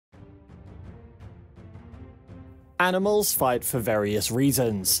Animals fight for various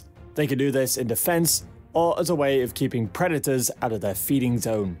reasons. They can do this in defense or as a way of keeping predators out of their feeding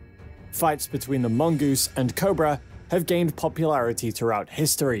zone. Fights between the mongoose and cobra have gained popularity throughout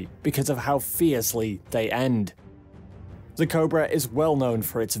history because of how fiercely they end. The cobra is well known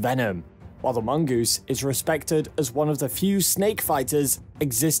for its venom, while the mongoose is respected as one of the few snake fighters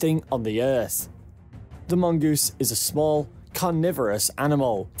existing on the earth. The mongoose is a small, carnivorous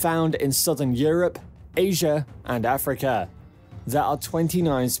animal found in southern Europe, Asia, and Africa. There are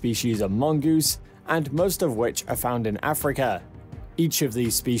 29 species of mongoose, and most of which are found in Africa. Each of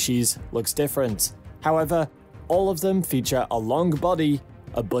these species looks different. However, all of them feature a long body,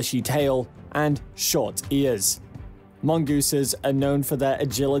 a bushy tail, and short ears. Mongooses are known for their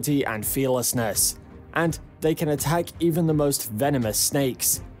agility and fearlessness, and they can attack even the most venomous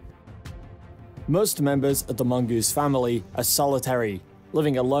snakes. Most members of the mongoose family are solitary,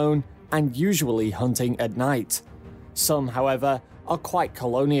 living alone and usually hunting at night. Some, however, are quite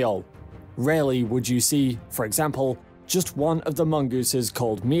colonial. Rarely would you see, for example, just one of the mongooses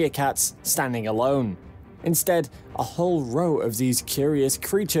called meerkats standing alone. Instead, a whole row of these curious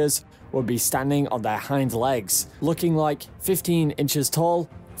creatures would be standing on their hind legs, looking like 15 inches tall,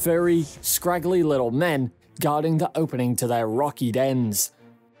 furry, scraggly little men guarding the opening to their rocky dens.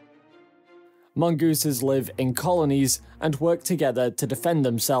 Mongooses live in colonies and work together to defend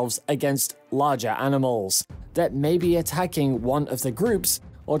themselves against larger animals that may be attacking one of the groups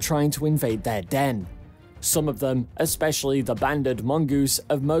or trying to invade their den. Some of them, especially the banded mongoose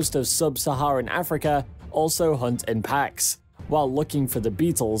of most of sub-Saharan Africa, also hunt in packs, while looking for the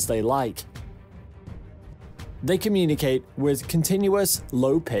beetles they like. They communicate with continuous,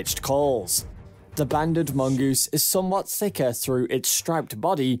 low-pitched calls. The banded mongoose is somewhat thicker through its striped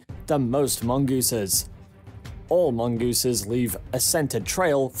body than most mongooses. All mongooses leave a scented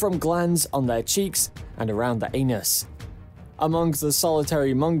trail from glands on their cheeks and around the anus. Among the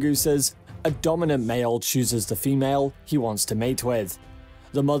solitary mongooses, a dominant male chooses the female he wants to mate with.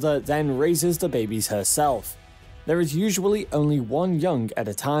 The mother then raises the babies herself. There is usually only one young at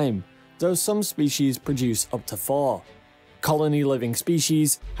a time, though some species produce up to 4. Colony-living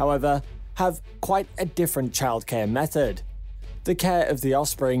species, however, have quite a different childcare method. The care of the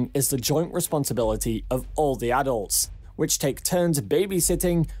offspring is the joint responsibility of all the adults, which take turns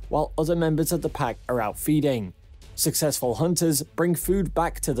babysitting while other members of the pack are out feeding. Successful hunters bring food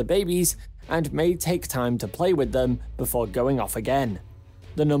back to the babies and may take time to play with them before going off again.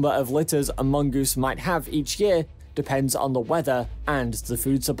 The number of litters a mongoose might have each year depends on the weather and the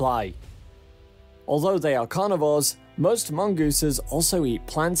food supply. Although they are carnivores, most mongooses also eat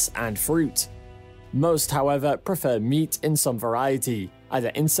plants and fruit. Most, however, prefer meat in some variety,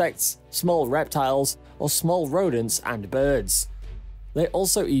 either insects, small reptiles, or small rodents and birds. They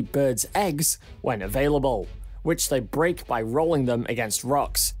also eat birds' eggs when available, which they break by rolling them against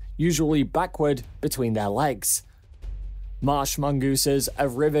rocks, usually backward between their legs. Marsh mongooses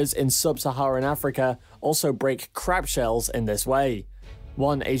of rivers in sub-Saharan Africa also break crab shells in this way.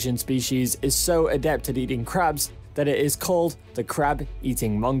 One Asian species is so adept at eating crabs that it is called the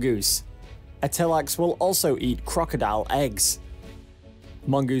crab-eating mongoose. Atilax will also eat crocodile eggs.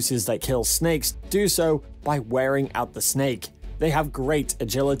 Mongooses that kill snakes do so by wearing out the snake. They have great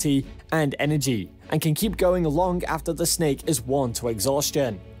agility and energy, and can keep going long after the snake is worn to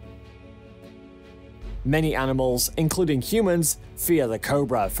exhaustion. Many animals, including humans, fear the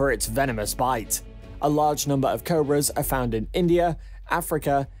cobra for its venomous bite. A large number of cobras are found in India,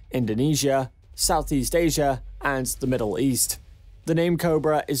 Africa, Indonesia, Southeast Asia, and the Middle East. The name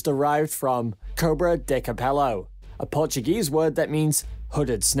cobra is derived from Cobra de Capello, a Portuguese word that means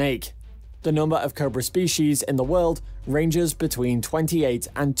hooded snake. The number of cobra species in the world ranges between 28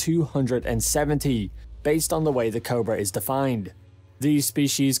 and 270, based on the way the cobra is defined. These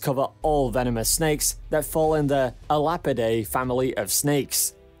species cover all venomous snakes that fall in the Elapidae family of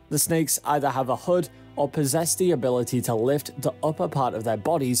snakes. The snakes either have a hood or possess the ability to lift the upper part of their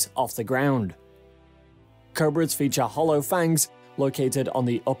bodies off the ground. Cobras feature hollow fangs located on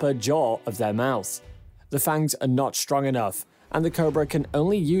the upper jaw of their mouth. The fangs are not strong enough, and the cobra can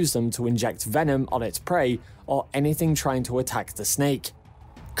only use them to inject venom on its prey or anything trying to attack the snake.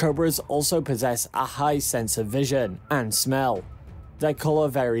 Cobras also possess a high sense of vision and smell. Their color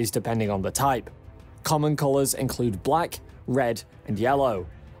varies depending on the type. Common colors include black, red, and yellow,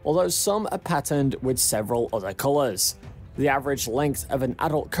 although some are patterned with several other colors. The average length of an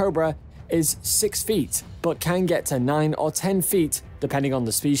adult cobra is 6 feet, but can get to 9 or 10 feet depending on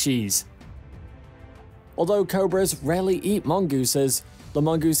the species. Although cobras rarely eat mongooses, the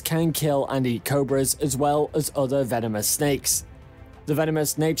mongoose can kill and eat cobras as well as other venomous snakes. The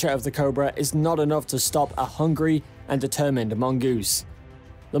venomous nature of the cobra is not enough to stop a hungry and determined mongoose.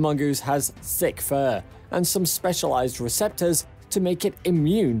 The mongoose has thick fur and some specialized receptors to make it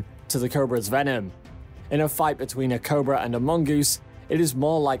immune to the cobra's venom. In a fight between a cobra and a mongoose, it is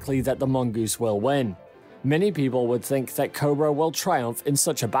more likely that the mongoose will win. Many people would think that cobra will triumph in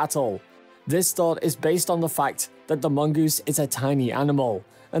such a battle. This thought is based on the fact that the mongoose is a tiny animal,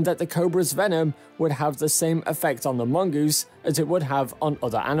 and that the cobra's venom would have the same effect on the mongoose as it would have on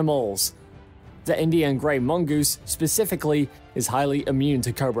other animals. The Indian grey mongoose, specifically, is highly immune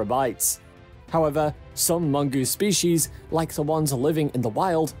to cobra bites. However, some mongoose species, like the ones living in the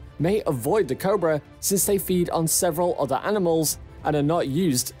wild, may avoid the cobra since they feed on several other animals and are not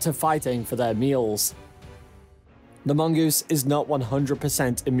used to fighting for their meals. The mongoose is not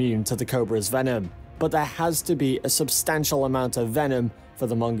 100% immune to the cobra's venom, but there has to be a substantial amount of venom for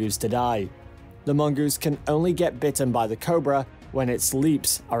the mongoose to die. The mongoose can only get bitten by the cobra when its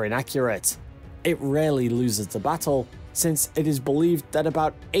leaps are inaccurate. It rarely loses the battle, since it is believed that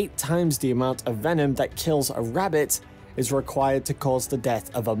about 8 times the amount of venom that kills a rabbit is required to cause the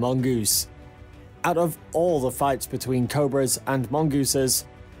death of a mongoose. Out of all the fights between cobras and mongooses,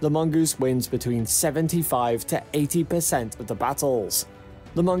 the mongoose wins between 75 to 80% of the battles.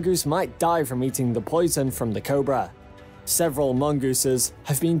 The mongoose might die from eating the poison from the cobra. Several mongooses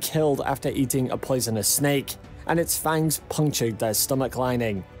have been killed after eating a poisonous snake, and its fangs punctured their stomach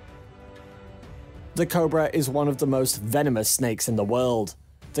lining. The cobra is one of the most venomous snakes in the world.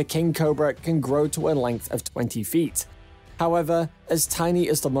 The king cobra can grow to a length of 20 feet. However, as tiny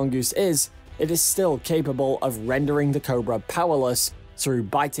as the mongoose is, it is still capable of rendering the cobra powerless through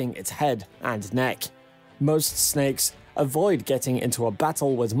biting its head and neck. Most snakes avoid getting into a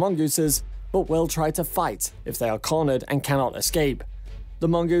battle with mongooses, but will try to fight if they are cornered and cannot escape. The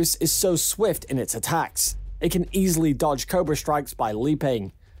mongoose is so swift in its attacks, it can easily dodge cobra strikes by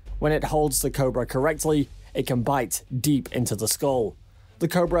leaping. When it holds the cobra correctly, it can bite deep into the skull. The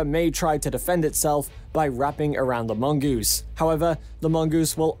cobra may try to defend itself by wrapping around the mongoose. However, the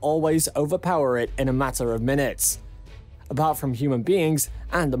mongoose will always overpower it in a matter of minutes. Apart from human beings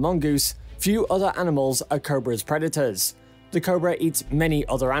and the mongoose, few other animals are cobra's predators. The cobra eats many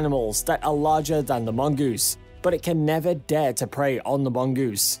other animals that are larger than the mongoose, but it can never dare to prey on the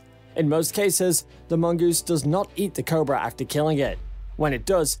mongoose. In most cases, the mongoose does not eat the cobra after killing it. When it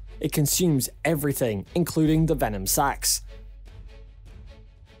does, it consumes everything, including the venom sacs.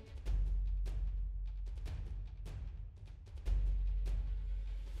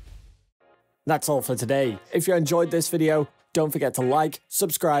 That's all for today. If you enjoyed this video, don't forget to like,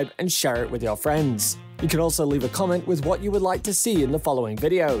 subscribe, and share it with your friends. You can also leave a comment with what you would like to see in the following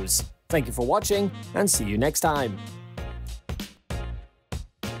videos. Thank you for watching, and see you next time.